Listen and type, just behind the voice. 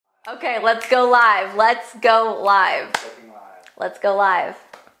Okay, let's go live. Let's go live. Live. Let's go live.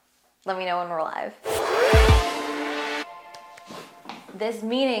 Let me know when we're live. This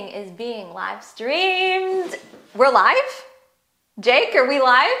meeting is being live streamed. We're live? Jake, are we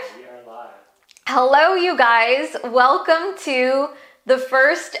live? We are live. Hello, you guys. Welcome to the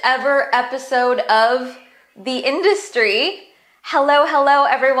first ever episode of The Industry. Hello,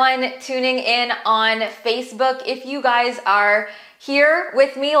 everyone tuning in on Facebook. If you guys are here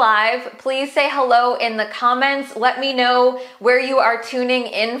with me live, please say hello in the comments. Let me know where you are tuning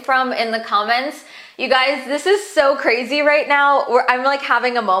in from in the comments. You guys, this is so crazy right now. I'm like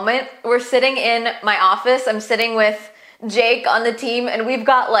having a moment. We're sitting in my office. I'm sitting with Jake on the team, and we've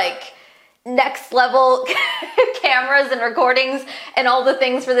got like next level cameras and recordings and all the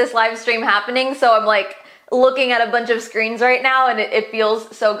things for this live stream happening. So I'm like looking at a bunch of screens right now, and it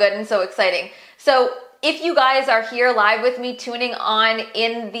feels so good and so exciting. So if you guys are here live with me tuning on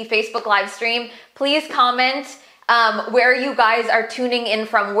in the Facebook live stream, please comment where you guys are tuning in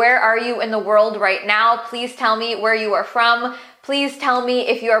from. Where are you in the world right now? Please tell me where you are from. Please tell me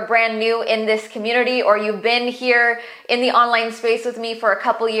if you are brand new in this community or you've been here in the online space with me for a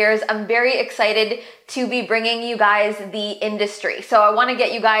couple years. I'm very excited to be bringing you guys the industry. So I want to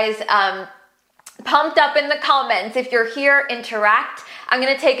get you guys pumped up in the comments. If you're here, interact. I'm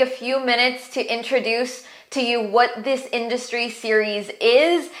going to take a few minutes to introduce to you what this industry series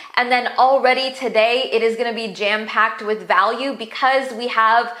is. And then already today, it is going to be jam-packed with value because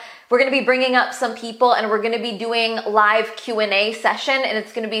we're going to be bringing up some people and we're going to be doing live Q&A session, and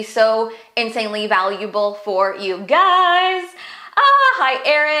it's going to be so insanely valuable for you guys. Hi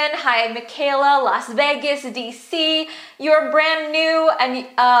Aaron, hi Michaela, Las Vegas, DC. You're brand new and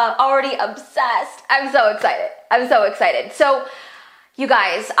already obsessed. I'm so excited. So you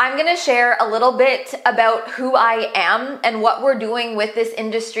guys, I'm going to share a little bit about who I am and what we're doing with this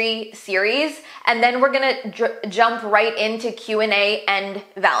industry series, and then we're going to jump right into Q&A and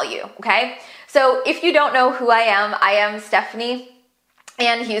value, okay? So if you don't know who I am Stephanie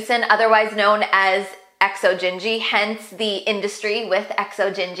Ann Hewson, otherwise known as Exogingy, hence the industry with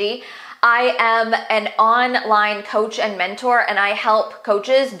Exogingy. I am an online coach and mentor, and I help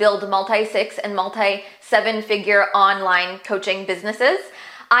coaches build multi-6 and multi-7-figure online coaching businesses.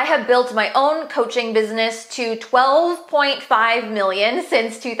 I have built my own coaching business to 12.5 million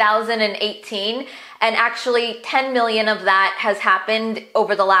since 2018, and actually 10 million of that has happened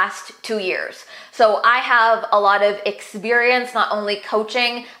over the last 2 years. So I have a lot of experience not only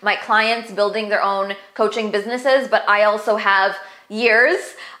coaching my clients building their own coaching businesses, but I also have years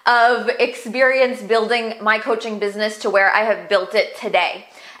of experience building my coaching business to where I have built it today.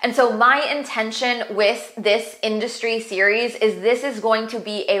 And so my intention with this industry series is this is going to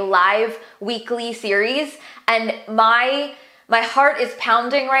be a live weekly series, and my heart is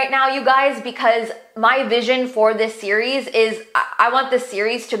pounding right now, you guys, because my vision for this series is I want this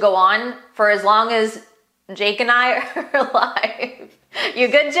series to go on for as long as Jake and I are alive. You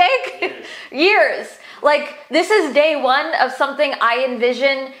good, Jake? Years. Like, this is day one of something I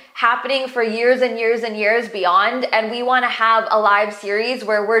envision happening for years and years and years beyond. And we want to have a live series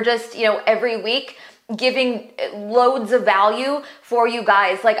where we're just, every week giving loads of value for you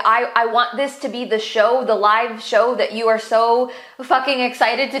guys. Like, I want this to be the show, the live show that you are so fucking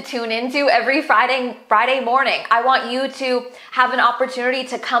excited to tune into every Friday morning. I want you to have an opportunity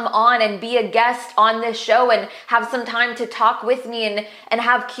to come on and be a guest on this show and have some time to talk with me and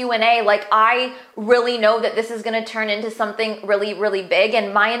have Q&A. Like, I really know that this is going to turn into something really, really big,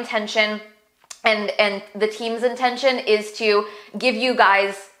 and my intention and the team's intention is to give you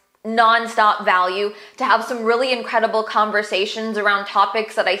guys non-stop value, to have some really incredible conversations around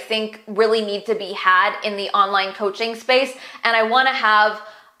topics that I think really need to be had in the online coaching space. And I want to have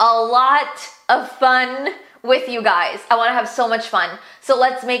a lot of fun with you guys. I want to have so much fun. So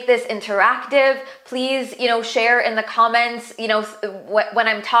let's make this interactive. Please, share in the comments, when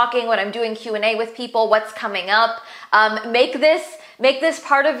I'm talking, when I'm doing Q&A with people, what's coming up. Make this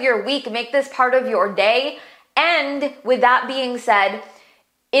part of your week, make this part of your day. And with that being said,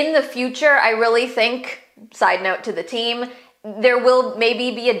 in the future, I really think, side note to the team, there will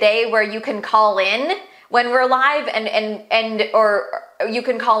maybe be a day where you can call in when we're live or you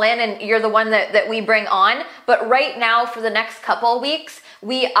can call in and you're the one that we bring on. But right now, for the next couple weeks,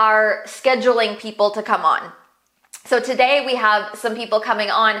 we are scheduling people to come on. So today we have some people coming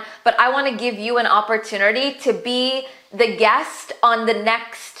on, but I want to give you an opportunity to be the guest on the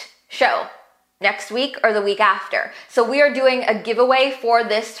next show. next week or the week after. So we are doing a giveaway for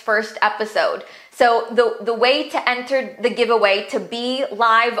this first episode. So the way to enter the giveaway, to be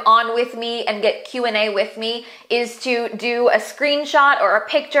live on with me and get Q&A with me, is to do a screenshot or a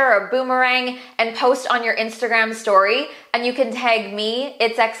picture or a boomerang and post on your Instagram story. And you can tag me,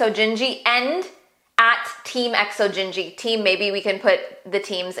 it's Exogingy, and at Team Exogingy. Team, maybe we can put the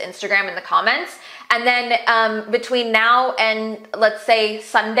team's Instagram in the comments. And then between now and let's say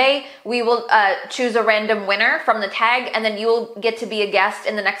Sunday, we will choose a random winner from the tag, and then you'll get to be a guest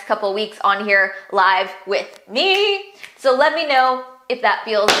in the next couple of weeks on here live with me. So let me know if that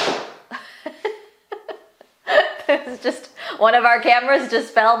feels... It's just one of our cameras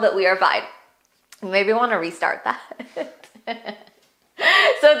just fell, but we are fine. Maybe want to restart that.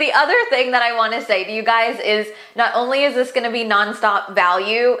 So the other thing that I want to say to you guys is, not only is this going to be nonstop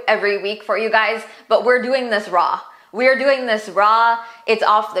value every week for you guys, but we're doing this raw. We're doing this raw. It's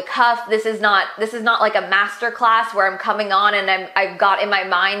off the cuff. This is not like a master class where I'm coming on and I've got in my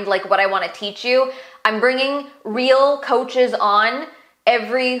mind like what I want to teach you. I'm bringing real coaches on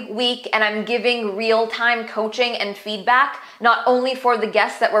every week, and I'm giving real-time coaching and feedback, not only for the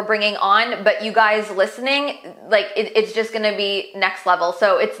guests that we're bringing on, but you guys listening. Like it's just going to be next level.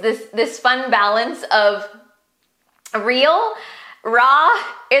 So it's this fun balance of real, raw,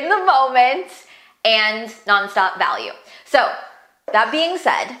 in the moment, and nonstop value. So that being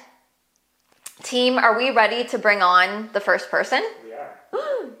said, team, are we ready to bring on the first person? We are.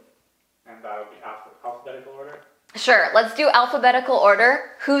 And that would be alphabetical order? Sure, let's do alphabetical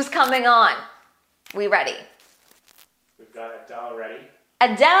order. Who's coming on? We ready? We've got Adele ready.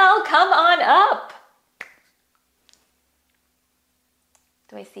 Adele, come on up.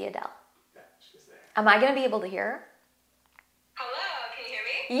 Do I see Adele? Yeah, she's there. Am I going to be able to hear her? Hello, can you hear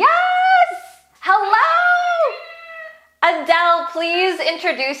me? Yes! Hello! Adele, please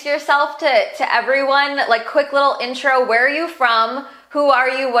introduce yourself to everyone. Like, quick little intro. Where are you from? Who are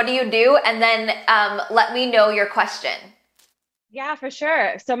you? What do you do? And then let me know your question. Yeah, for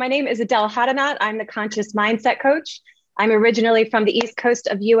sure. So my name is Adele Hadanat. I'm the Conscious Mindset Coach. I'm originally from the East Coast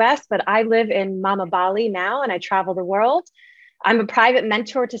of US, but I live in Mama Bali now, and I travel the world. I'm a private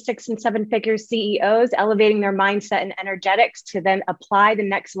mentor to 6- and 7-figure CEOs, elevating their mindset and energetics to then apply the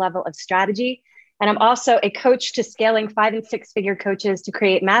next level of strategy. And I'm also a coach to scaling 5- and 6-figure coaches to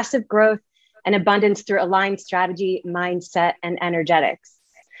create massive growth and abundance through aligned strategy, mindset, and energetics.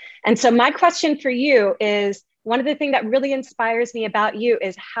 And so my question for you is, one of the things that really inspires me about you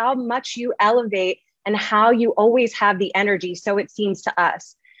is how much you elevate and how you always have the energy, so it seems to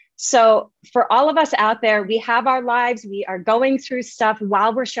us. So for all of us out there, we have our lives, we are going through stuff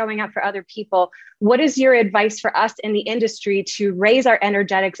while we're showing up for other people. What is your advice for us in the industry to raise our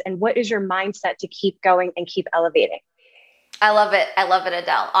energetics, and what is your mindset to keep going and keep elevating? I love it. I love it,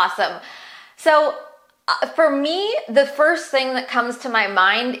 Adele. Awesome. So for me, the first thing that comes to my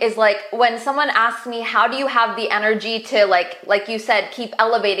mind is like when someone asks me, how do you have the energy to like you said, keep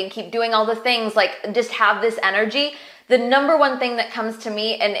elevating, keep doing all the things, like just have this energy? The number one thing that comes to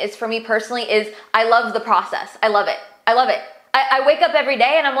me, and is for me personally, is I love the process. I love it. I love it. I wake up every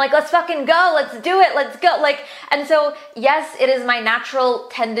day and I'm like, let's fucking go. Let's do it. Let's go. And so, yes, it is my natural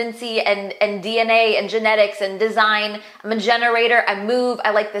tendency and DNA and genetics and design. I'm a generator. I move.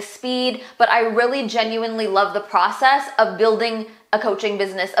 I like the speed, but I really genuinely love the process of building a coaching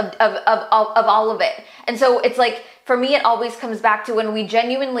business, of all of it. And so it's like, for me, it always comes back to when we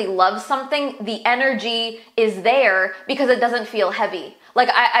genuinely love something, the energy is there because it doesn't feel heavy. Like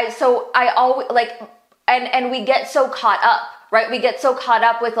I always like, and we get so caught up, right? We get so caught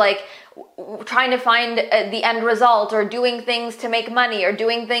up with like trying to find the end result, or doing things to make money, or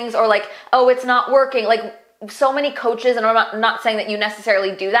doing things, or like, oh, it's not working. Like so many coaches, and I'm not saying that you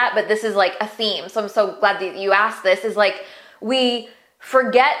necessarily do that, but this is like a theme. So I'm so glad that you asked this, is like, we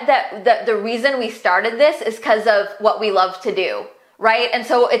forget that the reason we started this is because of what we love to do, right? And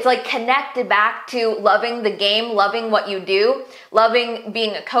so it's like connected back to loving the game, loving what you do, loving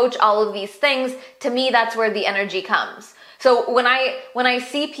being a coach, all of these things. To me, that's where the energy comes. So when I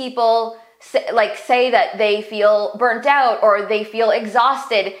see people say that they feel burnt out or they feel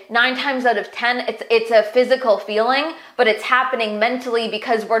exhausted, 9 times out of 10, it's a physical feeling, but it's happening mentally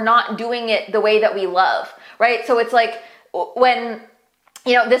because we're not doing it the way that we love, right? So it's like when,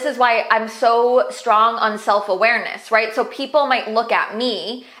 you know, this is why I'm so strong on self-awareness, right? So people might look at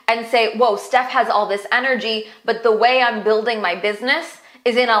me and say, whoa, Steph has all this energy, but the way I'm building my business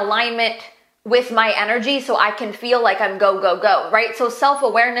is in alignment with my energy, so I can feel like I'm go, go, go, right? So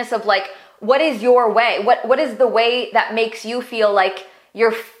self-awareness of like, what is your way? What is the way that makes you feel like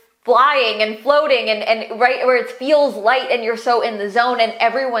you're flying and floating and right where it feels light and you're so in the zone, and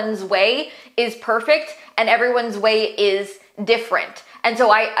everyone's way is perfect and everyone's way is different. And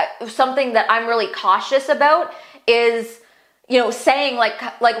so something that I'm really cautious about is, saying like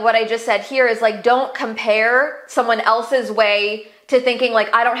what I just said here is like, don't compare someone else's way to thinking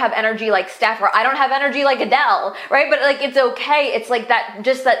like, I don't have energy like Steph, or I don't have energy like Adele, right? But like, it's okay. It's like that,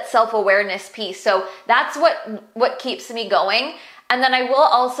 just that self-awareness piece. So that's what keeps me going. And then I will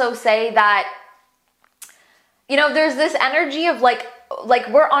also say that, there's this energy of like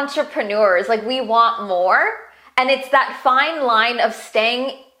we're entrepreneurs, like we want more. And it's that fine line of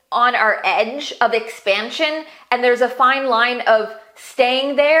staying on our edge of expansion. And there's a fine line of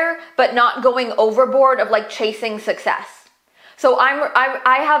staying there, but not going overboard of like chasing success. So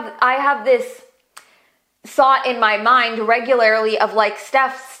I have this thought in my mind regularly of like,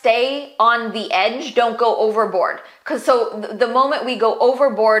 Steph, stay on the edge, don't go overboard. Because so the moment we go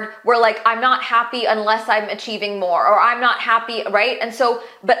overboard, we're like, I'm not happy unless I'm achieving more, or I'm not happy, right? And so,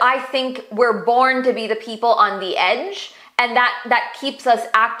 but I think we're born to be the people on the edge, and that keeps us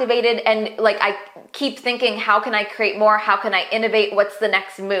activated. And like, I keep thinking, how can I create more? How can I innovate? What's the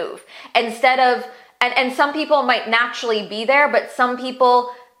next move? Instead of, and some people might naturally be there, but some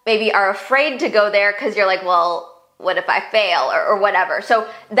people maybe are afraid to go there because you're like, well, what if I fail or whatever? So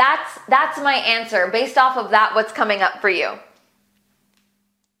that's my answer. Based off of that, what's coming up for you?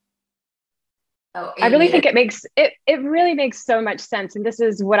 Oh, I really think it really makes so much sense. And this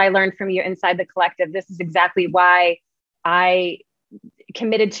is what I learned from you inside the collective. This is exactly why I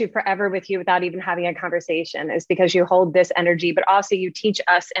committed to forever with you without even having a conversation, is because you hold this energy, but also you teach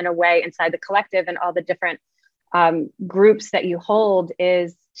us in a way inside the collective and all the different groups that you hold,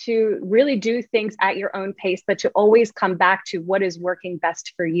 is to really do things at your own pace, but to always come back to what is working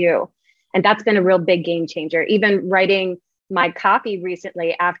best for you. And that's been a real big game changer. Even writing my copy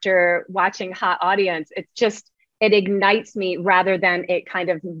recently after watching Hot Audience, it ignites me rather than it kind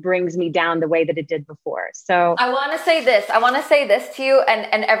of brings me down the way that it did before. So I want to say this to you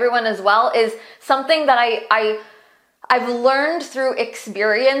and everyone as well, is something that I've learned through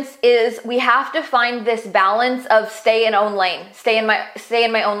experience, is we have to find this balance of stay in my own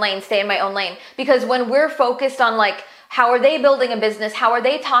lane. Because when we're focused on like, how are they building a business? How are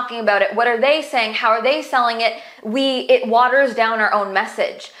they talking about it? What are they saying? How are they selling it? It waters down our own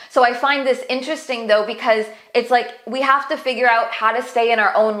message. So I find this interesting though, because it's like, we have to figure out how to stay in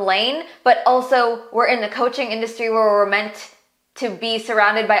our own lane, but also we're in the coaching industry where we're meant to be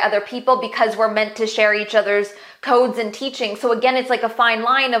surrounded by other people, because we're meant to share each other's codes and teaching. So again, it's like a fine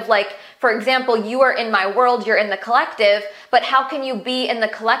line of like, for example, you are in my world, you're in the collective, but how can you be in the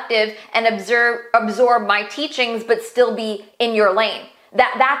collective and absorb my teachings, but still be in your lane?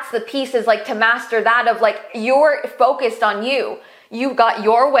 That's the piece, is like to master that of like, you're focused on you. You got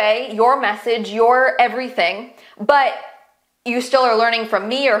your way, your message, your everything, but you still are learning from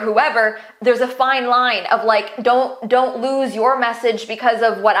me or whoever. There's a fine line of like, don't lose your message because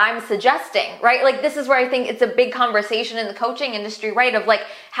of what I'm suggesting, right? Like, this is where I think it's a big conversation in the coaching industry, right? Of like,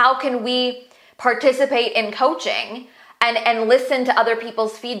 how can we participate in coaching and listen to other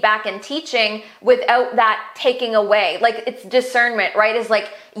people's feedback and teaching without that taking away? Like, it's discernment, right? Is like,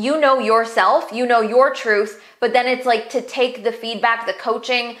 you know yourself, you know your truth, but then it's like to take the feedback, the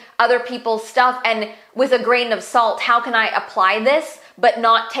coaching, other people's stuff, and with a grain of salt, how can I apply this but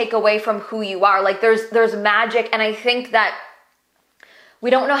not take away from who you are? Like, there's magic, and I think that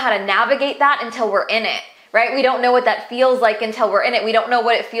we don't know how to navigate that until we're in it. Right? We don't know what that feels like until we're in it. We don't know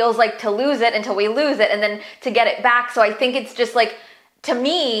what it feels like to lose it until we lose it, and then to get it back. So I think it's just like, to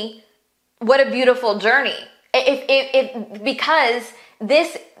me, what a beautiful journey. Because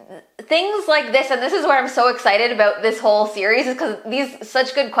things like this, and this is where I'm so excited about this whole series, is because these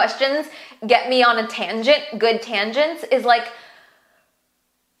such good questions get me on a tangent, good tangents, is like,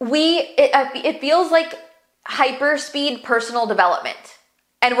 it feels like hyper speed personal development.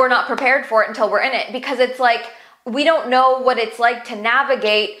 And we're not prepared for it until we're in it, because it's like, we don't know what it's like to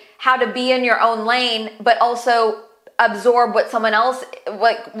navigate how to be in your own lane, but also absorb what someone else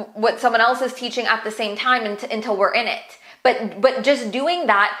is teaching at the same time until we're in it. But just doing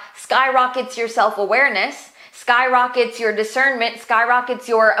that skyrockets your self-awareness, skyrockets your discernment, skyrockets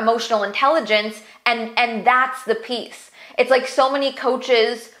your emotional intelligence, and that's the piece. It's like, so many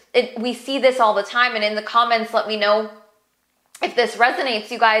coaches, we see this all the time, and in the comments, let me know if this resonates,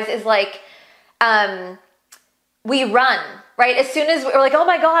 you guys, is like, we run, right? As soon as we're like, oh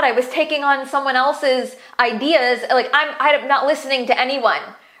my God, I was taking on someone else's ideas, like I'm not listening to anyone,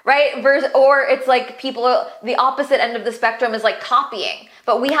 right? Or it's like people, the opposite end of the spectrum is like copying,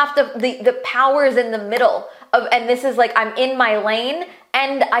 but we have to, the power is in the middle of, and this is like, I'm in my lane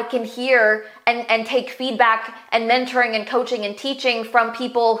and I can hear and take feedback and mentoring and coaching and teaching from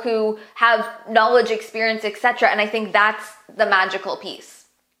people who have knowledge, experience, etc. And I think that's the magical piece.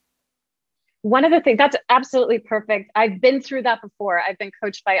 One of the things that's absolutely perfect. I've been through that before. I've been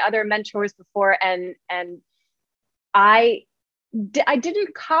coached by other mentors before, and I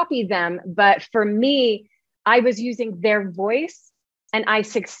didn't copy them, but for me, I was using their voice and I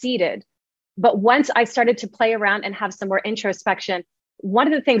succeeded. But once I started to play around and have some more introspection, one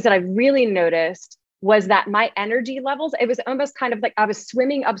of the things that I really noticed was that my energy levels, it was almost kind of like I was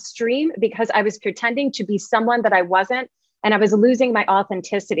swimming upstream because I was pretending to be someone that I wasn't, and I was losing my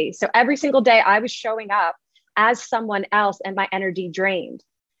authenticity. So every single day I was showing up as someone else and my energy drained.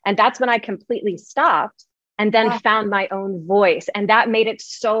 And that's when I completely stopped and then found my own voice. And that made it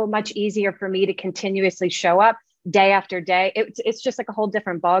so much easier for me to continuously show up day after day. It's just like a whole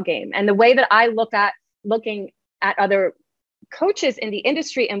different ballgame. And the way that I looking at other coaches in the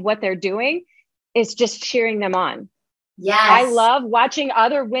industry and what they're doing is just cheering them on. Yes. I love watching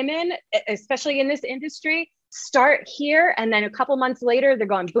other women, especially in this industry, start here. And then a couple months later, they're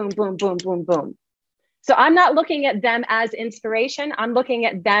going boom, boom, boom, boom, boom. So I'm not looking at them as inspiration. I'm looking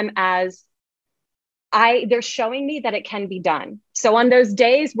at them as they're showing me that it can be done. So on those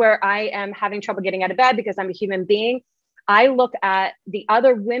days where I am having trouble getting out of bed because I'm a human being, I look at the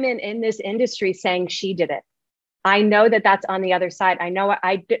other women in this industry saying she did it. I know that that's on the other side. I know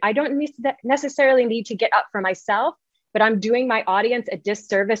I don't necessarily need to get up for myself, but I'm doing my audience a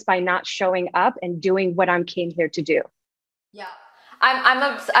disservice by not showing up and doing what I'm came here to do. Yeah. I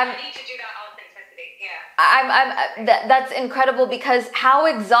need to do that authenticity. Yeah. That's incredible, because how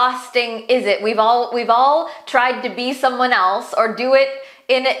exhausting is it? We've all tried to be someone else or do it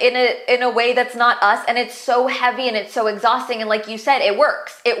in a way that's not us, and it's so heavy and it's so exhausting. And like you said, it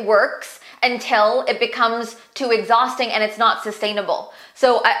works until it becomes too exhausting and it's not sustainable.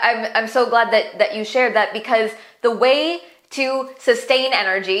 So I'm so glad that you shared that, because the way to sustain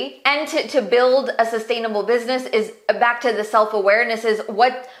energy and to build a sustainable business is back to the self-awareness, is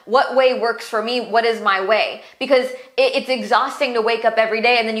what way works for me, what is my way? Because it's exhausting to wake up every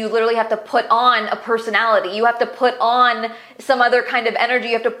day and then you literally have to put on a personality. You have to put on some other kind of energy.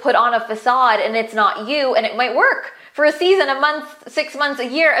 You have to put on a facade, and it's not you, and it might work for a season, a month, 6 months, a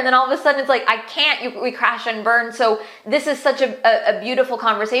year, and then all of a sudden it's like, I can't, we crash and burn. So this is such a beautiful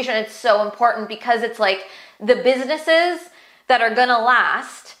conversation. It's so important, because it's like the businesses that are gonna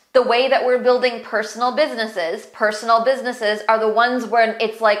last, the way that we're building personal businesses are the ones where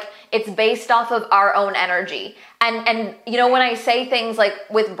it's like, it's based off of our own energy. And you know, when I say things like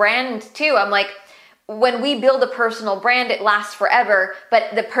with brand too, I'm like, when we build a personal brand, it lasts forever,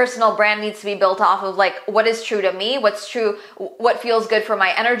 but the personal brand needs to be built off of like, what is true to me? What's true? What feels good for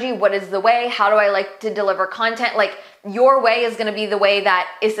my energy? What is the way? How do I like to deliver content? Like, your way is going to be the way that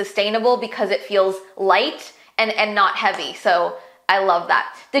is sustainable, because it feels light and not heavy. So I love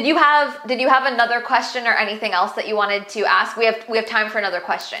that. Did you have another question or anything else that you wanted to ask? We have time for another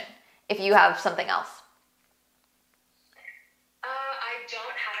question if you have something else. I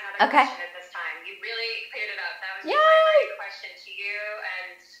don't have another question at this time. You really cleared it up. That was just my great question to you,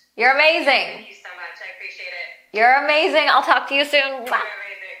 and you're amazing. Thank you so much. I appreciate it. You're amazing. I'll talk to you soon. You're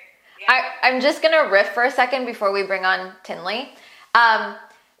amazing. Yeah. I'm just gonna riff for a second before we bring on Tinley.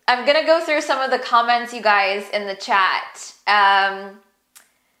 I'm gonna go through some of the comments, you guys, in the chat.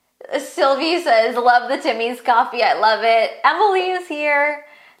 Sylvie says, love the Timmy's coffee. I love it. Emily is here.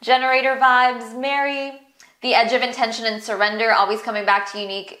 Generator vibes. Mary. The edge of intention and surrender, always coming back to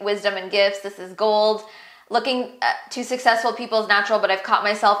unique wisdom and gifts. This is gold. Looking to successful people is natural, but I've caught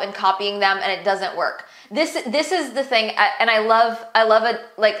myself in copying them and it doesn't work. This is the thing, and I love it,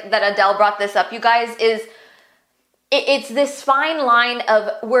 like that Adele brought this up, you guys, is it's this fine line of,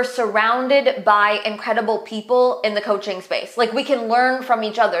 we're surrounded by incredible people in the coaching space. Like, we can learn from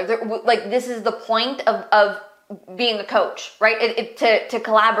each other. Like, this is the point of being a coach, right? To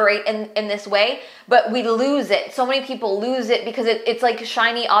collaborate in this way, but we lose it. So many people lose it because it's like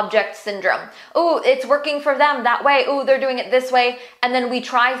shiny object syndrome. Oh, it's working for them that way. Oh, they're doing it this way. And then we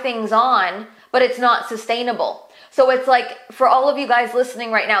try things on, but it's not sustainable. So it's like, for all of you guys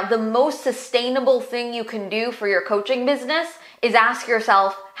listening right now, the most sustainable thing you can do for your coaching business is ask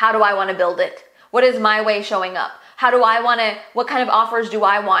yourself, how do I want to build it? What is my way showing up? What kind of offers do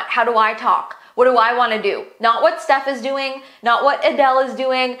I want? How do I talk? What do I want to do? Not what Steph is doing, not what Adele is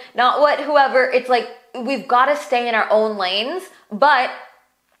doing, not what whoever. It's like, we've got to stay in our own lanes. But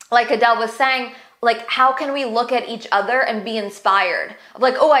like Adele was saying, like, how can we look at each other and be inspired?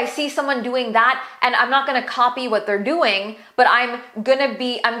 Like, oh, I see someone doing that, and I'm not going to copy what they're doing, but I'm going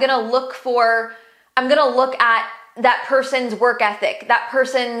to look at that person's work ethic, that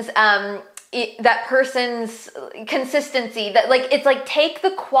person's consistency, that like, it's like, take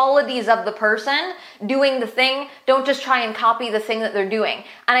the qualities of the person doing the thing. Don't just try and copy the thing that they're doing.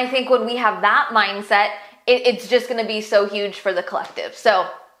 And I think when we have that mindset, it's just going to be so huge for the collective. So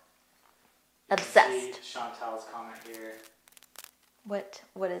obsessed. Chantal's comment here.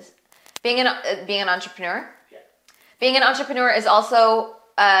 What is being an entrepreneur? Yeah. Being an entrepreneur is also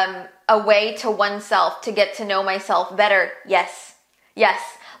a way to oneself, to get to know myself better. Yes.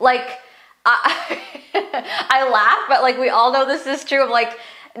 Like, I laugh, but like, we all know this is true of like,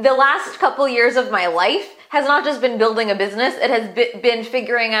 the last couple years of my life has not just been building a business. It has been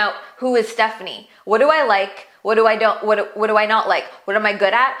figuring out, who is Stephanie? What do I like? What do I don't? What do I not like? What am I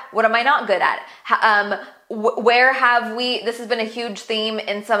good at? What am I not good at? Where have we, this has been a huge theme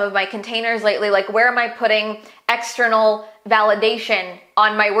in some of my containers lately, like, where am I putting external validation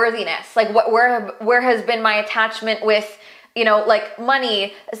on my worthiness? Like, where has been my attachment with, you know, like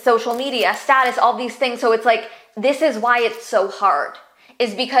money, social media, status, all these things. So it's like, this is why it's so hard,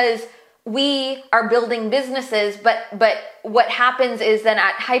 is because we are building businesses, but what happens is then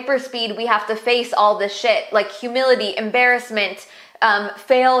at hyperspeed, we have to face all this shit, like humility, embarrassment,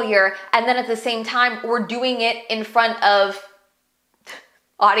 failure. And then at the same time, we're doing it in front of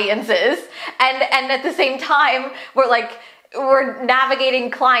audiences. And at the same time, we're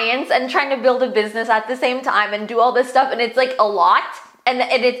navigating clients and trying to build a business at the same time and do all this stuff. And it's like a lot, and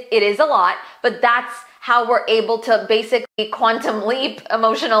it is a lot, but that's how we're able to basically quantum leap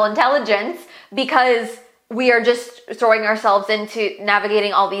emotional intelligence, because we are just throwing ourselves into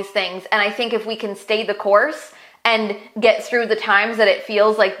navigating all these things. And I think if we can stay the course and get through the times that it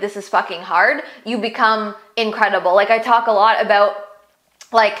feels like this is fucking hard, you become incredible. Like, I talk a lot about,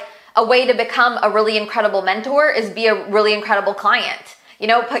 like, a way to become a really incredible mentor is be a really incredible client. You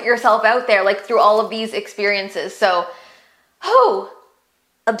know, put yourself out there, like, through all of these experiences. So,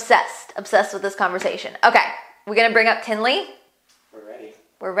 obsessed with this conversation. Okay, we're gonna bring up Tinley.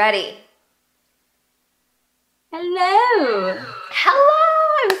 We're ready. Hello.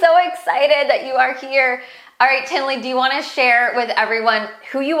 I'm so excited that you are here. All right, Tinley, do you want to share with everyone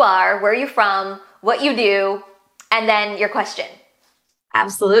who you are, where you're from, what you do, and then your question?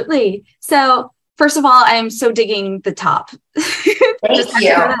 Absolutely. So first of all, I'm so digging the top. Thank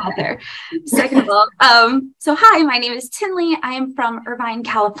you. Out there. Second of all, so hi, my name is Tinley. I am from Irvine,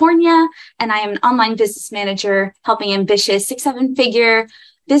 California, and I am an online business manager helping ambitious 6-7 figure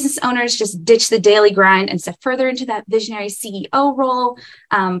business owners just ditch the daily grind and step further into that visionary CEO role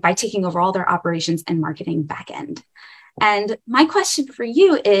by taking over all their operations and marketing backend. And my question for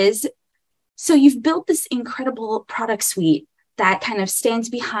you is, so you've built this incredible product suite that kind of stands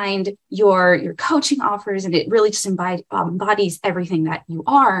behind your coaching offers, and it really just embodies everything that you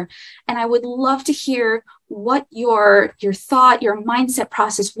are. And I would love to hear what your thought, your mindset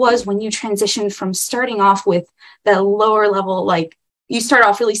process was when you transitioned from starting off with the lower level, like you start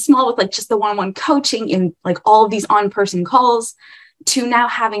off really small with like just the one-on-one coaching and like all of these on-person calls, to now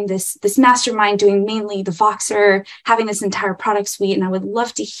having this mastermind doing mainly the Voxer, having this entire product suite. And I would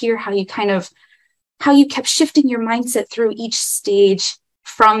love to hear how you kept shifting your mindset through each stage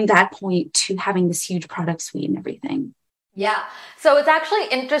from that point to having this huge product suite and everything. Yeah. So it's actually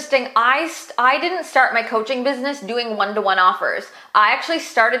interesting. I didn't start my coaching business doing one-to-one offers. I actually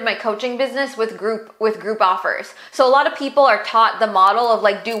started my coaching business with group offers. So a lot of people are taught the model of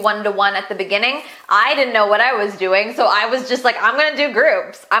like do one-to-one at the beginning. I didn't know what I was doing. So I was just like, I'm going to do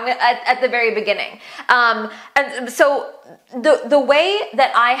groups. At the very beginning. And so the way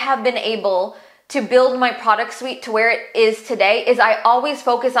that I have been able to build my product suite to where it is today is I always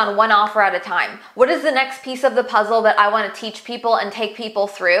focus on one offer at a time. What is the next piece of the puzzle that I want to teach people and take people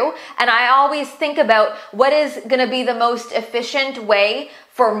through? And I always think about what is going to be the most efficient way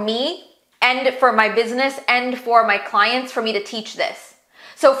for me and for my business and for my clients for me to teach this.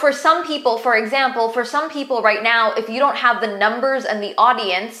 So for some people, for example, right now, if you don't have the numbers and the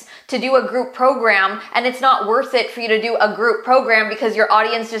audience to do a group program, and it's not worth it for you to do a group program because your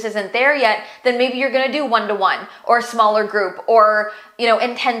audience just isn't there yet, then maybe you're going to do one-to-one or a smaller group or,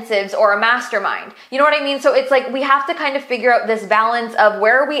 intensives or a mastermind. You know what I mean? So it's like we have to kind of figure out this balance of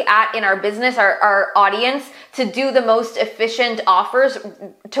where are we at in our business, our audience, to do the most efficient offers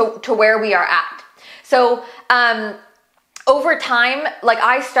to where we are at. So, over time, like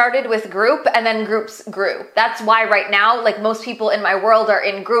I started with group and then groups grew. That's why right now, like most people in my world are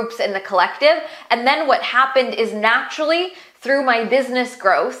in groups in the collective. And then what happened is naturally through my business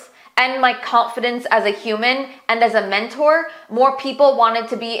growth and my confidence as a human and as a mentor, more people wanted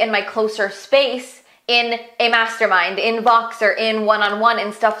to be in my closer space in a mastermind, in Voxer, in one-on-one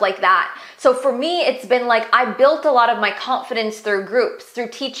and stuff like that. So for me, it's been like I built a lot of my confidence through groups, through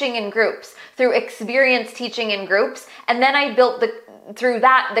teaching in groups, through experience teaching in groups. And then I built through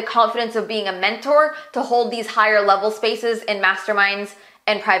that the confidence of being a mentor to hold these higher level spaces in masterminds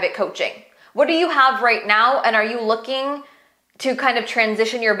and private coaching. What do you have right now? And are you looking to kind of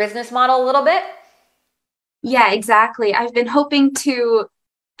transition your business model a little bit? Yeah, exactly. I've been hoping to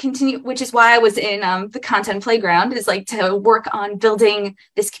continue, which is why I was in the Content Playground, is like to work on building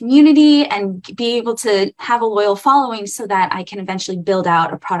this community and be able to have a loyal following so that I can eventually build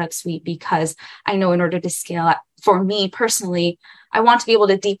out a product suite, because I know in order to scale, for me personally, I want to be able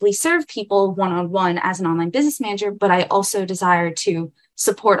to deeply serve people one-on-one as an online business manager, but I also desire to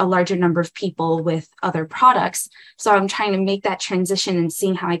support a larger number of people with other products. So I'm trying to make that transition and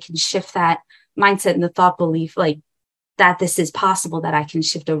seeing how I can shift that mindset and the thought belief, like that this is possible, that I can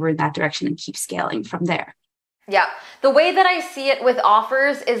shift over in that direction and keep scaling from there. Yeah. The way that I see it with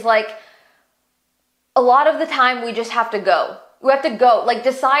offers is like a lot of the time we just have to go. We have to go, like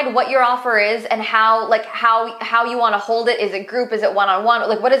decide what your offer is and how you want to hold it. Is it group? Is it one-on-one?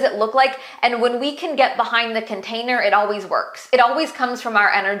 Like, what does it look like? And when we can get behind the container, it always works. It always comes from our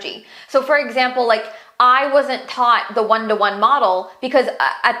energy. So for example, like I wasn't taught the one-to-one model because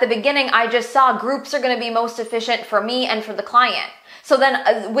at the beginning, I just saw groups are going to be most efficient for me and for the client. So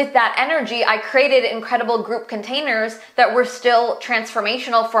then with that energy, I created incredible group containers that were still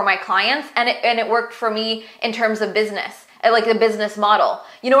transformational for my clients. And it worked for me in terms of business, like the business model.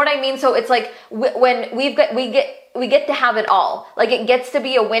 You know what I mean? So it's like when we get to have it all. Like it gets to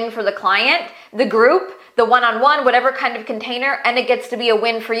be a win for the client, the group, the one-on-one, whatever kind of container, and it gets to be a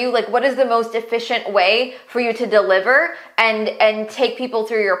win for you. Like what is the most efficient way for you to deliver and take people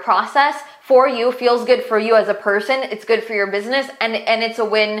through your process for you? Feels good for you as a person. It's good for your business, and it's a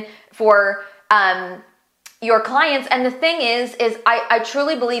win for your clients. And the thing is I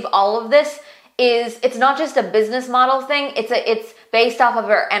truly believe all of this it's not just a business model thing. It's based off of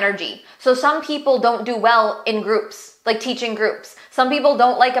our energy. So some people don't do well in groups, like teaching groups. Some people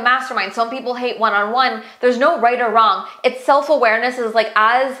don't like a mastermind. Some people hate one-on-one. There's no right or wrong. It's self-awareness is like,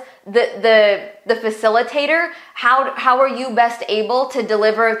 as the facilitator, how are you best able to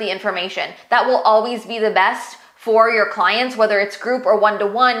deliver the information? That will always be the best for your clients, whether it's group or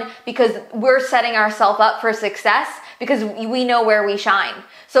one-to-one, because we're setting ourselves up for success because we know where we shine.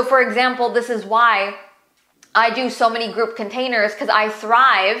 So for example, this is why I do so many group containers, because I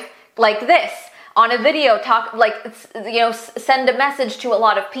thrive like this. On a video, talk like, send a message to a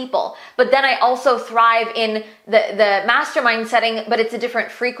lot of people. But then I also thrive in the mastermind setting, but it's a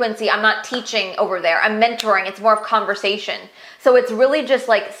different frequency. I'm not teaching over there. I'm mentoring. It's more of conversation. So it's really just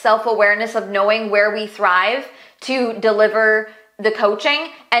like self-awareness of knowing where we thrive to deliver the coaching,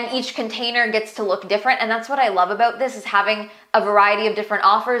 and each container gets to look different. And that's what I love about this, is having a variety of different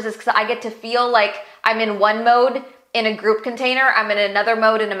offers, is because I get to feel like I'm in one mode in a group container, I'm in another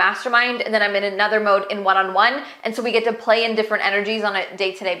mode in a mastermind, and then I'm in another mode in one-on-one. And so we get to play in different energies on a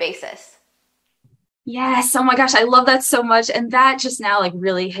day-to-day basis. Yes. Oh my gosh. I love that so much. And that just now like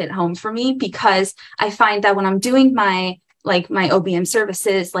really hit home for me, because I find that when I'm doing my OBM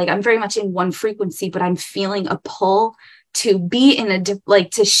services, like I'm very much in one frequency, but I'm feeling a pull to be in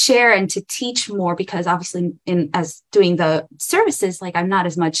to share and to teach more, because obviously as doing the services, like I'm not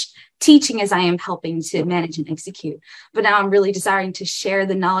as much teaching as I am helping to manage and execute. But now I'm really desiring to share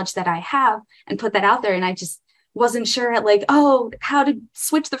the knowledge that I have and put that out there. And I just wasn't sure how to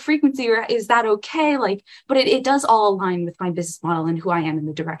switch the frequency, or is that okay? But it does all align with my business model and who I am and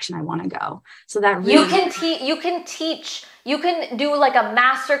the direction I want to go. So that really, you can do like a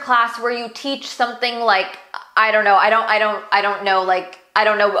master class where you teach something like, I don't know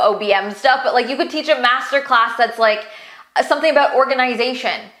OBM stuff, but like you could teach a master class that's like something about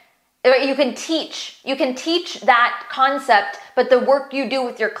organization. You can teach that concept, but the work you do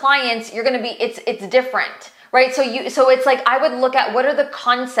with your clients, it's different, right? So it's like, I would look at what are the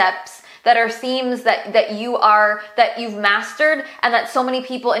concepts that are themes that you've mastered, and that so many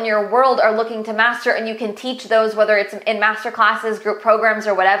people in your world are looking to master, and you can teach those, whether it's in master classes, group programs,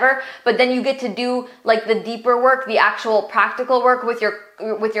 or whatever. But then you get to do like the deeper work, the actual practical work with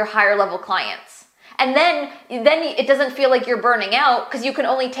your higher level clients. And then it doesn't feel like you're burning out, because you can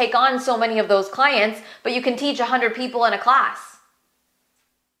only take on so many of those clients, but you can teach 100 people in a class.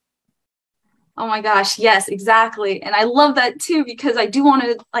 Oh my gosh. Yes, exactly. And I love that too, because I do want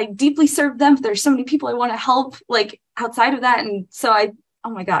to deeply serve them. There's so many people I want to help outside of that. And so oh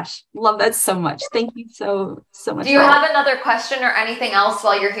my gosh, love that so much. Thank you so much. Do you have another question or anything else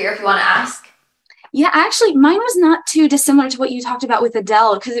while you're here if you want to ask? Yeah, actually mine was not too dissimilar to what you talked about with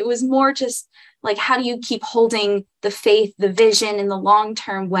Adele, because it was more just like, how do you keep holding the faith, the vision in the long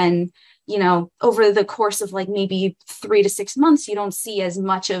term when, you know, over the course of like maybe 3 to 6 months, you don't see as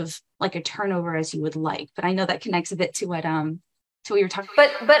much of like a turnover as you would like. But I know that connects a bit to what you were talking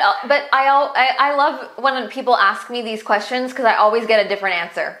about. But I love when people ask me these questions, because I always get a different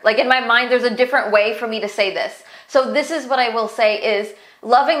answer. Like in my mind, there's a different way for me to say this. So this is what I will say is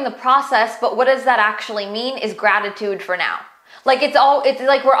loving the process, but what does that actually mean is gratitude for now. Like it's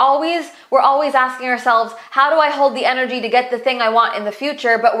like we're always asking ourselves, how do I hold the energy to get the thing I want in the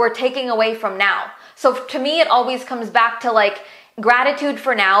future, but we're taking away from now. So to me, it always comes back to like gratitude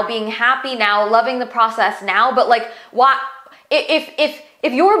for now, being happy now, loving the process now. But like what if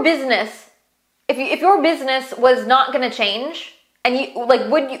your business, if your business was not going to change, and you like,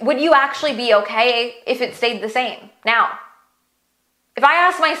 would you actually be okay if it stayed the same now? If I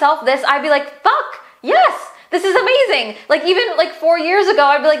asked myself this, I'd be like, fuck, yes. This is amazing. Like even like 4 years ago,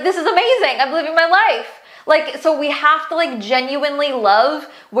 I'd be like, this is amazing. I'm living my life. Like, so we have to like genuinely love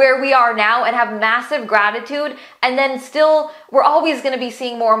where we are now and have massive gratitude. And then still, we're always going to be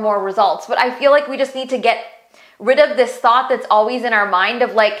seeing more and more results. But I feel like we just need to get rid of this thought that's always in our mind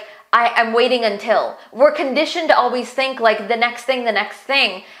of like, I'm waiting until. We're conditioned to always think like the next thing.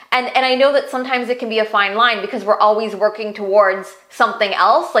 And I know that sometimes it can be a fine line because we're always working towards something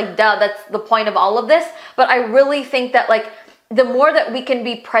else. Like, duh, that's the point of all of this. But I really think that like the more that we can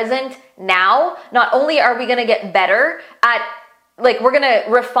be present now, not only are we going to get better at like, we're going to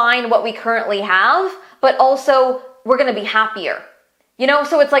refine what we currently have, but also we're going to be happier. You know,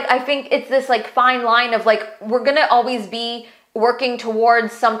 so it's like, I think it's this like fine line of like, we're going to always be working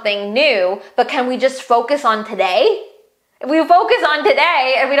towards something new, but can we just focus on today? If we focus on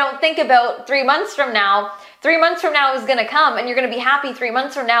today and we don't think about 3 months from now, 3 months from now is going to come and you're going to be happy 3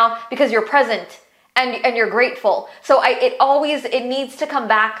 months from now because you're present and you're grateful. So it needs to come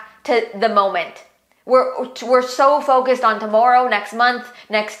back to the moment. We're so focused on tomorrow, next month,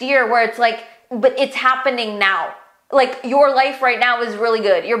 next year, where it's like, but it's happening now. Like your life right now is really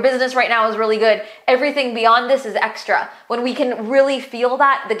good. Your business right now is really good. Everything beyond this is extra. When we can really feel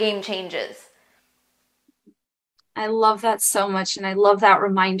that, the game changes. I love that so much. And I love that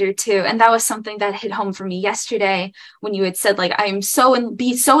reminder too. And that was something that hit home for me yesterday when you had said, like,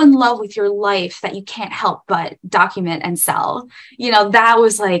 be so in love with your life that you can't help but document and sell. You know, that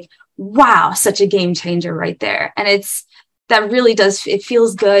was like, wow, such a game changer right there. And that really does, it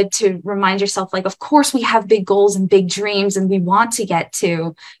feels good to remind yourself, like, of course we have big goals and big dreams and we want to get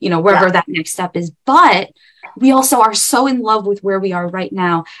to, you know, wherever that next step is, but we also are so in love with where we are right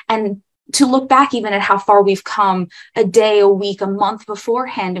now. And to look back even at how far we've come a day, a week, a month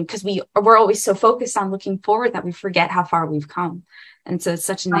beforehand, and because we're always so focused on looking forward that we forget how far we've come. And so it's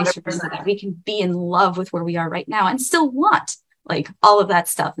such a nice reminder that we can be in love with where we are right now and still want like all of that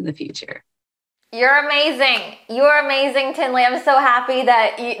stuff in the future. You're amazing. You're amazing, Tinley. I'm so happy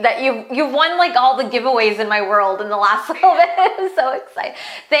that you've won like all the giveaways in my world in the last little bit. I'm so excited.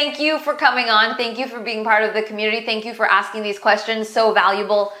 Thank you for coming on. Thank you for being part of the community. Thank you for asking these questions. So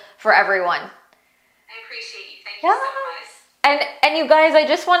valuable for everyone. I appreciate you. Thank you so much. And you guys, I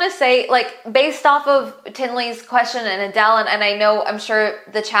just want to say, like, based off of Tinley's question and Adele, and I know, I'm sure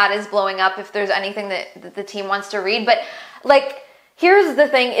the chat is blowing up if there's anything that the team wants to read, but like, here's the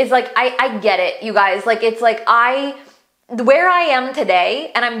thing is like, I get it, you guys. Like, it's like where I am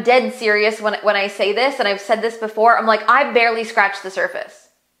today, and I'm dead serious when I say this, and I've said this before, I'm like, I barely scratched the surface.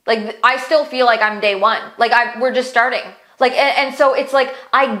 Like, I still feel like I'm day one. Like, we're just starting. Like, and so it's like,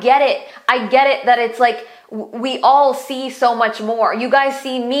 I get it that it's like, we all see so much more. You guys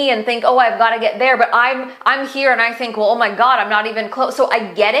see me and think, oh, I've got to get there. But I'm here and I think, well, oh my God, I'm not even close. So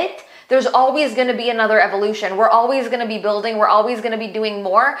I get it. There's always going to be another evolution. We're always going to be building. We're always going to be doing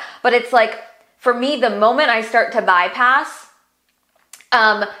more. But it's like, for me, the moment I start to bypass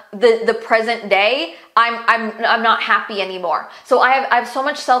the present day, I'm not happy anymore. So I have so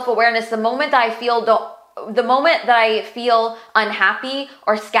much self-awareness. The moment that I feel unhappy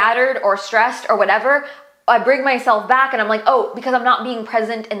or scattered or stressed or whatever, I bring myself back and I'm like, oh, because I'm not being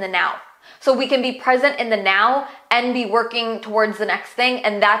present in the now. So we can be present in the now and be working towards the next thing.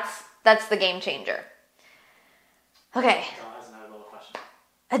 And that's the game changer. Okay.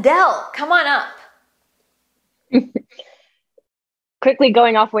 Adele, come on up. Quickly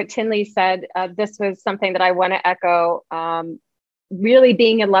going off what Tinley said, this was something that I want to echo. Really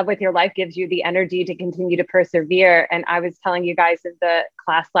being in love with your life gives you the energy to continue to persevere. And I was telling you guys in the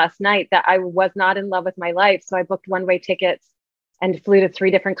class last night that I was not in love with my life. So I booked one-way tickets and flew to 3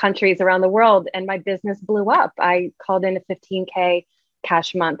 different countries around the world, and my business blew up. I called in a 15K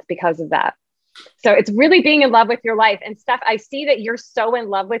cash month because of that. So it's really being in love with your life. And Steph, I see that you're so in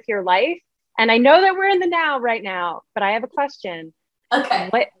love with your life And I know that we're in the now right now, but I have a question. Okay.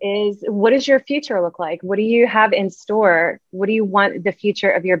 What does your future look like? What do you have in store? What do you want the future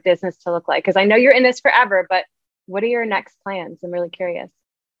of your business to look like? Because I know you're in this forever, but what are your next plans? I'm really curious.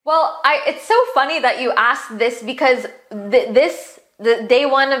 Well, it's so funny that you asked this because the day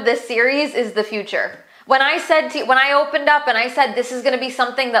one of this series is the future. When I opened up and I said, this is going to be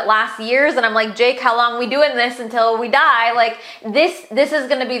something that lasts years, and I'm like, Jake, how long are we doing this until we die? Like this is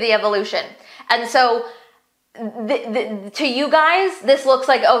going to be the evolution. And so to you guys, this looks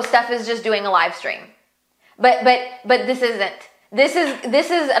like, oh, Steph is just doing a live stream. But this isn't. This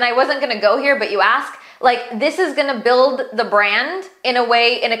is, and I wasn't going to go here, but you asked, like, this is going to build the brand in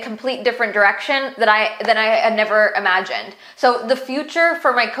a complete different direction that I had never imagined. So the future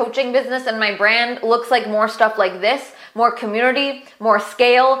for my coaching business and my brand looks like more stuff like this, more community, more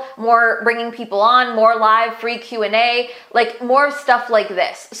scale, more bringing people on, more live free Q&A, like more stuff like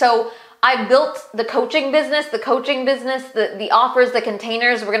this. So I built the coaching business, the offers, the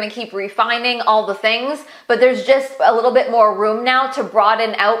containers. We're going to keep refining all the things, but there's just a little bit more room now to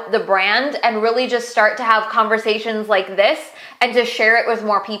broaden out the brand and really just start to have conversations like this and to share it with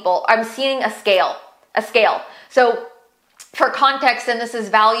more people. I'm seeing a scale. So for context, and this is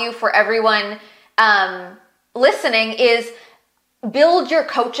value for everyone listening, is build your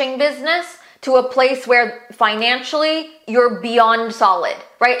coaching business to a place where financially you're beyond solid,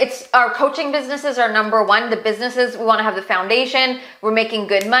 right? It's our coaching businesses are number one. The businesses, we want to have the foundation. We're making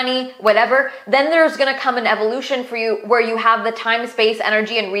good money, whatever. Then there's going to come an evolution for you where you have the time, space,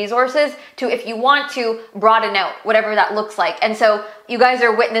 energy, and resources to, if you want to, broaden out, whatever that looks like. And so you guys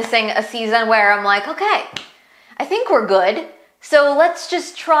are witnessing a season where I'm like, okay, I think we're good. So let's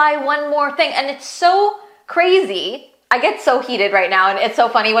just try one more thing. And it's so crazy. I get so heated right now, and it's so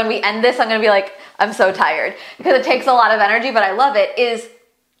funny when we end this, I'm going to be like, I'm so tired because it takes a lot of energy, but I love it, is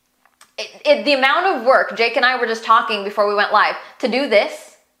the amount of work. Jake and I were just talking before we went live to do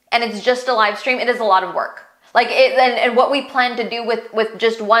this, and it's just a live stream. It is a lot of work. Like it, and what we plan to do with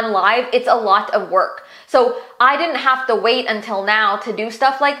just one live, it's a lot of work. So I didn't have to wait until now to do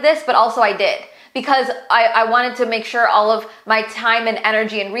stuff like this, but also I did. Because I wanted to make sure all of my time and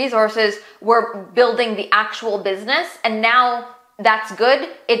energy and resources were building the actual business. And now that's good.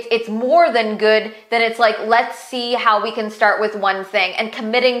 It's more than good. Then it's like, let's see how we can start with one thing, and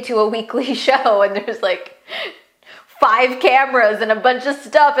committing to a weekly show. And there's like 5 cameras and a bunch of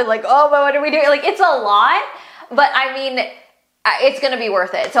stuff. And like, oh, but what are we doing? Like, it's a lot, but I mean, it's going to be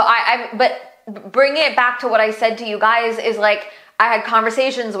worth it. So but bringing it back to what I said to you guys is like, I had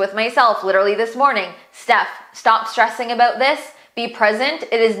conversations with myself literally this morning. Steph, stop stressing about this. Be present.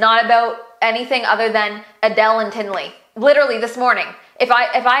 It is not about anything other than Adele and Tinley. Literally this morning. If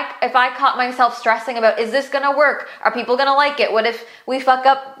I caught myself stressing about, is this gonna work? Are people gonna like it? What if we fuck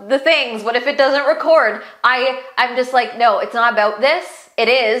up the things? What if it doesn't record? I'm just like, no, it's not about this. It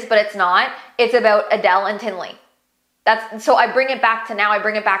is, but it's not. It's about Adele and Tinley. So I bring it back to now. I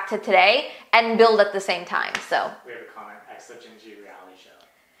bring it back to today and build at the same time. So. We have a comment. Exo-Gingy reality show.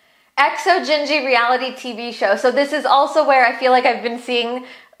 Exo-Gingy reality TV show. So this is also where I feel like I've been seeing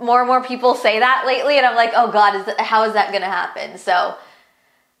more and more people say that lately, and I'm like, oh God, how is that going to happen? So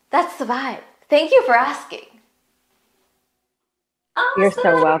that's the vibe. Thank you for asking. Awesome. You're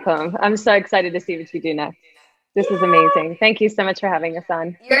so welcome. I'm so excited to see what you do next. This is amazing. Thank you so much for having us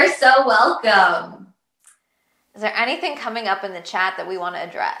on. You're so welcome. Is there anything coming up in the chat that we want to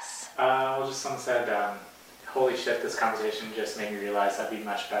address? Just someone said, holy shit, this conversation just made me realize I'd be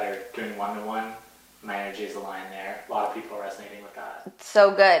much better doing one-to-one. My energy is aligned there. A lot of people are resonating with that.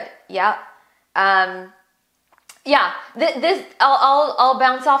 So good. Yep. Yeah. This I'll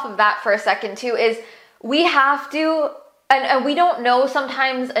bounce off of that for a second too. Is we have to, and we don't know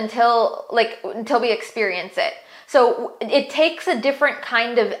sometimes until we experience it. So it takes a different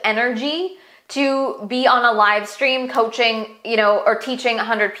kind of energy to be on a live stream coaching, or teaching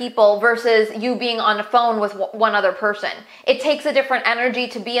 100 people versus you being on a phone with one other person. It takes a different energy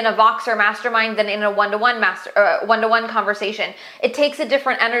to be in a Voxer mastermind than in a one-to-one conversation. It takes a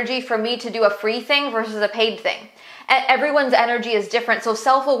different energy for me to do a free thing versus a paid thing. Everyone's energy is different. So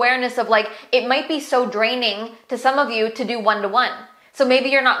self-awareness of it might be so draining to some of you to do one-to-one. So maybe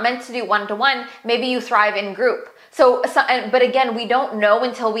you're not meant to do one-to-one. Maybe you thrive in group. But again, we don't know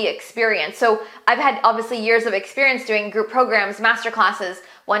until we experience. So I've had obviously years of experience doing group programs, masterclasses,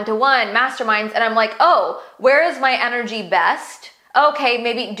 one-to-one, masterminds, and I'm like, oh, where is my energy best? Okay,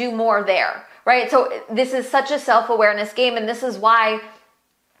 maybe do more there, right? So this is such a self-awareness game, and this is why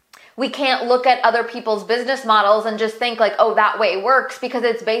we can't look at other people's business models and just think like, oh, that way works, because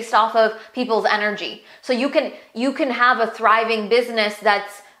it's based off of people's energy. So you can have a thriving business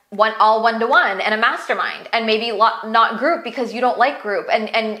that's all one-to-one and a mastermind, and maybe not group because you don't like group and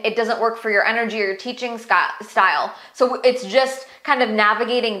it doesn't work for your energy or your teaching style. So it's just kind of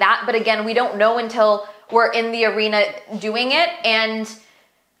navigating that. But again, we don't know until we're in the arena doing it. And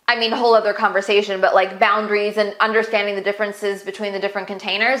I mean, a whole other conversation, but like boundaries and understanding the differences between the different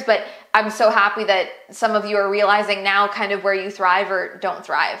containers. But I'm so happy that some of you are realizing now kind of where you thrive or don't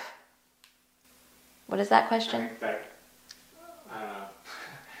thrive. What is that question? I don't know.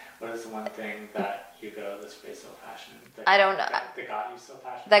 What is the one thing that you go, this way so passionate? I don't know. That got you so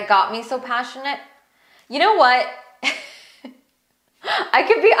passionate? That got me so passionate? You know what?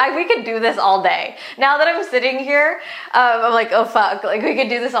 We could do this all day. Now that I'm sitting here, I'm like, oh fuck, like we could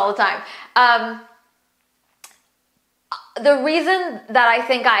do this all the time. The reason that I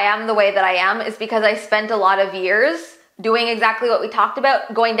think I am the way that I am is because I spent a lot of years doing exactly what we talked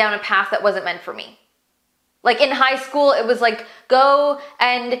about, going down a path that wasn't meant for me. Like in high school, it was like, go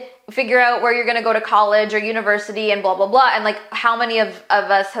and figure out where you're going to go to college or university and blah, blah, blah. And like, how many of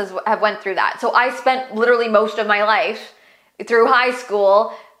us have went through that? So I spent literally most of my life through high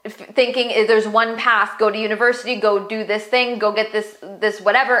school thinking there's one path, go to university, go do this thing, go get this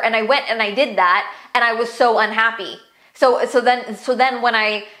whatever. And I went and I did that and I was so unhappy. So then when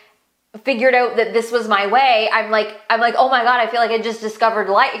I figured out that this was my way, I'm like, oh my God, I feel like I just discovered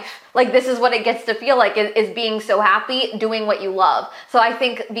life. Like this is what it gets to feel like, is being so happy, doing what you love. So I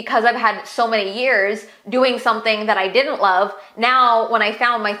think because I've had so many years doing something that I didn't love, now when I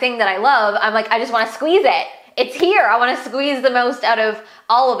found my thing that I love, I'm like, I just want to squeeze it. It's here. I want to squeeze the most out of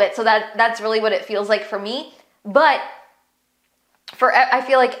all of it. So that's really what it feels like for me. But I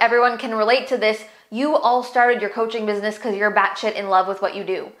feel like everyone can relate to this. You all started your coaching business because you're batshit in love with what you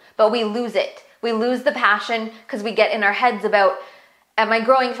do, but we lose it. We lose the passion because we get in our heads about, am I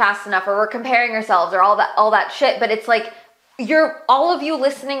growing fast enough? Or we're comparing ourselves or all that shit. But it's like, all of you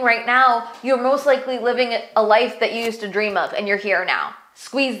listening right now, you're most likely living a life that you used to dream of and you're here now.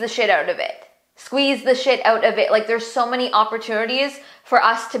 Squeeze the shit out of it. Squeeze the shit out of it. Like there's so many opportunities for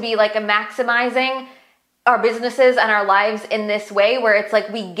us to be like maximizing our businesses and our lives in this way, where it's like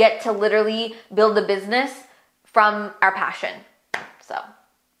we get to literally build a business from our passion. So,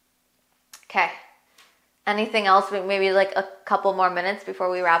 okay. Anything else? Maybe like a couple more minutes before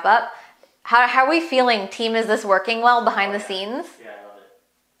we wrap up. How are we feeling? Team, is this working well behind the scenes? Yeah, I love it.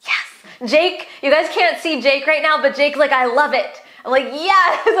 Yes. Jake, you guys can't see Jake right now, but Jake's like, I love it. I'm like,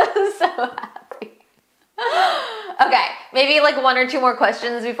 yes, I'm so happy. Okay, maybe like one or two more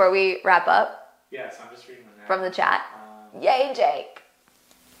questions before we wrap up. Yeah, so I'm just reading them now. From the chat. Yay, Jake.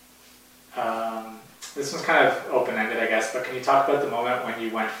 This one's kind of open-ended, I guess, but can you talk about the moment when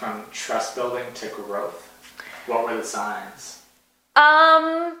you went from trust building to growth? What were the signs?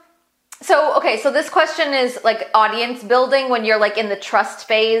 So this question is like audience building when you're like in the trust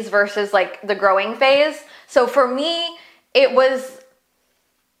phase versus like the growing phase. So for me, it was,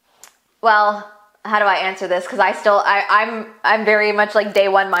 well, how do I answer this? Because I'm very much like day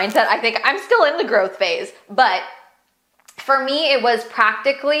one mindset. I think I'm still in the growth phase. But for me, it was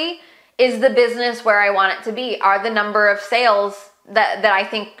practically, is the business where I want it to be? Are the number of sales that I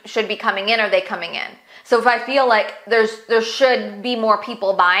think should be coming in, are they coming in? So if I feel like there should be more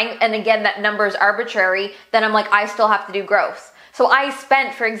people buying, and again, that number is arbitrary, then I'm like, I still have to do growth. So I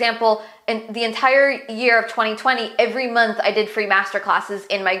spent, for example, in the entire year of 2020, every month I did free masterclasses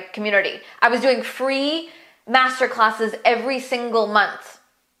in my community. I was doing free masterclasses every single month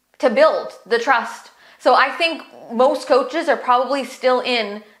to build the trust. So I think most coaches are probably still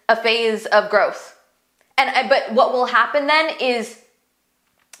in a phase of growth. But what will happen then is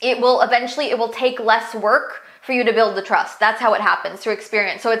it will take less work for you to build the trust. That's how it happens, through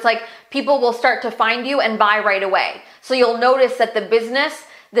experience. So it's like people will start to find you and buy right away. So you'll notice that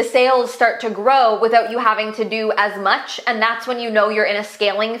the sales start to grow without you having to do as much. And that's when you know you're in a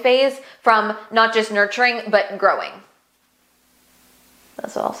scaling phase from not just nurturing, but growing.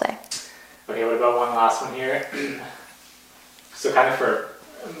 That's what I'll say. Okay, what about one last one here? So kind of for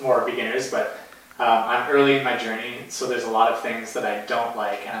more beginners, but I'm early in my journey, so there's a lot of things that I don't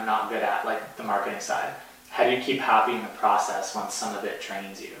like and I'm not good at, like the marketing side. How do you keep happy in the process when some of it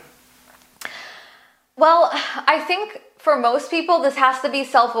trains you? Well, I think for most people, this has to be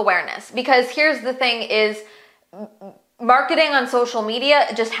self-awareness, because here's the thing is marketing on social media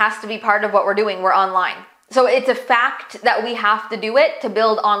just has to be part of what we're doing. We're online. So it's a fact that we have to do it to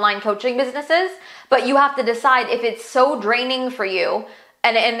build online coaching businesses, but you have to decide if it's so draining for you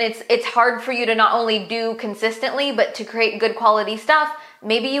and it's hard for you to not only do consistently, but to create good quality stuff,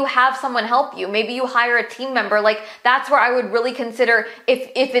 maybe you have someone help you. Maybe you hire a team member. Like, that's where I would really consider, if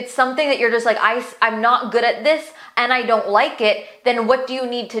it's something that you're just like, I'm not good at this and I don't like it, then what do you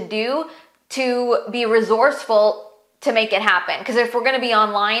need to do to be resourceful to make it happen? Because if we're going to be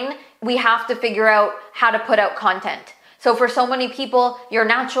online, we have to figure out how to put out content. So for so many people, you're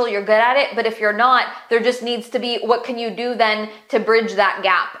natural, you're good at it, but if you're not, there just needs to be, what can you do then to bridge that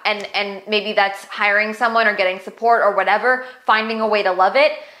gap? And maybe that's hiring someone or getting support or whatever, finding a way to love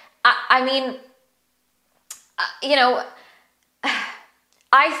it. I mean, you know,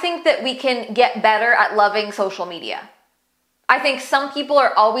 I think that we can get better at loving social media. I think some people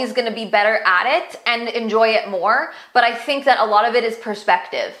are always going to be better at it and enjoy it more, but I think that a lot of it is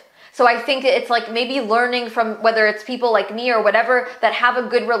perspective. So I think it's like maybe learning from, whether it's people like me or whatever that have a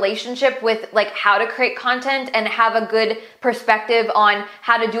good relationship with like how to create content and have a good perspective on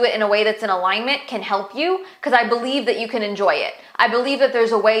how to do it in a way that's in alignment can help you, because I believe that you can enjoy it. I believe that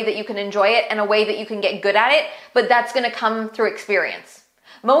there's a way that you can enjoy it and a way that you can get good at it, but that's going to come through experience.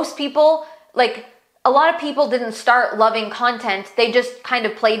 Most people, like a lot of people didn't start loving content. They just kind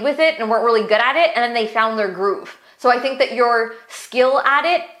of played with it and weren't really good at it, and then they found their groove. So I think that your skill at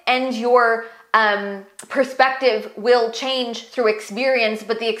it and your perspective will change through experience,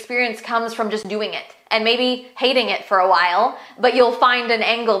 but the experience comes from just doing it and maybe hating it for a while, but you'll find an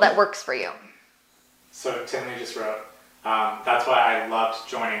angle that works for you. So Tinley just wrote, that's why I loved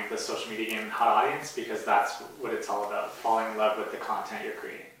joining the social media game Hot Audience, because that's what it's all about, falling in love with the content you're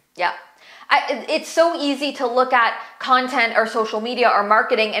creating. Yeah. It's so easy to look at content or social media or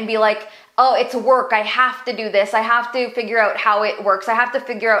marketing and be like, oh, it's work. I have to do this. I have to figure out how it works. I have to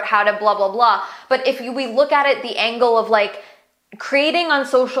figure out how to blah, blah, blah. But if we look at it, the angle of like creating on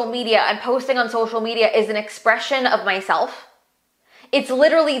social media and posting on social media is an expression of myself. It's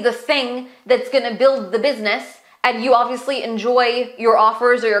literally the thing that's going to build the business. And you obviously enjoy your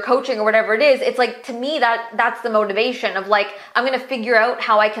offers or your coaching or whatever it is. It's like, to me, that's the motivation of like, I'm going to figure out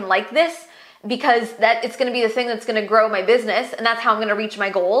how I can like this, because that it's going to be the thing that's going to grow my business, and that's how I'm going to reach my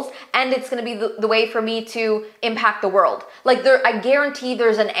goals, and it's going to be the way for me to impact the world. Like, I guarantee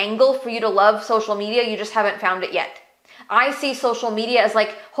there's an angle for you to love social media, you just haven't found it yet. I see social media as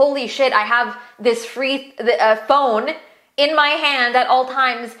like, holy shit, I have this free phone in my hand at all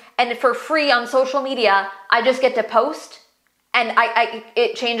times, and for free on social media, I just get to post, and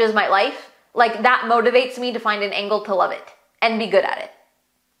it changes my life. Like, that motivates me to find an angle to love it and be good at it.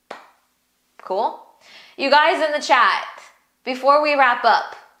 Cool? You guys in the chat, before we wrap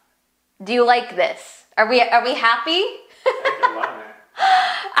up, do you like this? Are we happy?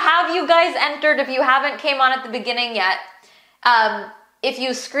 Have you guys entered? If you haven't came on at the beginning yet, if you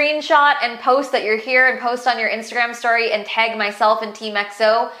screenshot and post that you're here and post on your Instagram story and tag myself and Team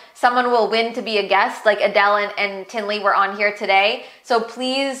XO, someone will win to be a guest. Like Adele and Tinley were on here today. So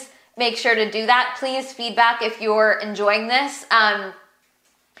please make sure to do that. Please feedback if you're enjoying this.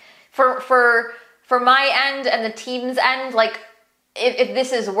 For my end and the team's end, like if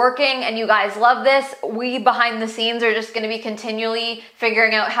this is working and you guys love this, we behind the scenes are just going to be continually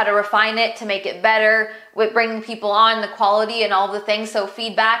figuring out how to refine it to make it better, with bringing people on, the quality and all the things. So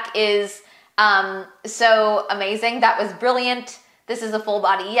feedback is so amazing. That was brilliant. This is a full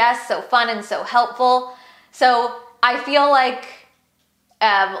body yes, so fun and so helpful. So I feel like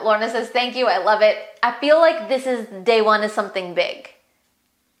Lorna says thank you, I love it. I feel like this is day one of something big.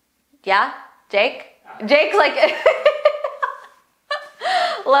 Yeah, Jake? Jake's like,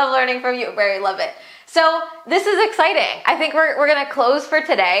 love learning from you. Very love it. So this is exciting. I think we're going to close for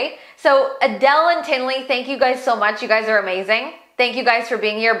today. So Adele and Tinley, thank you guys so much. You guys are amazing. Thank you guys for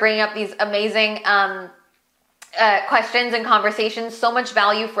being here, bringing up these amazing questions and conversations. So much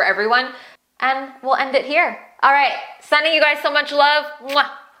value for everyone. And we'll end it here. All right. Sending you guys so much love.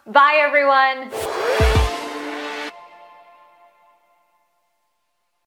 Mwah. Bye, everyone.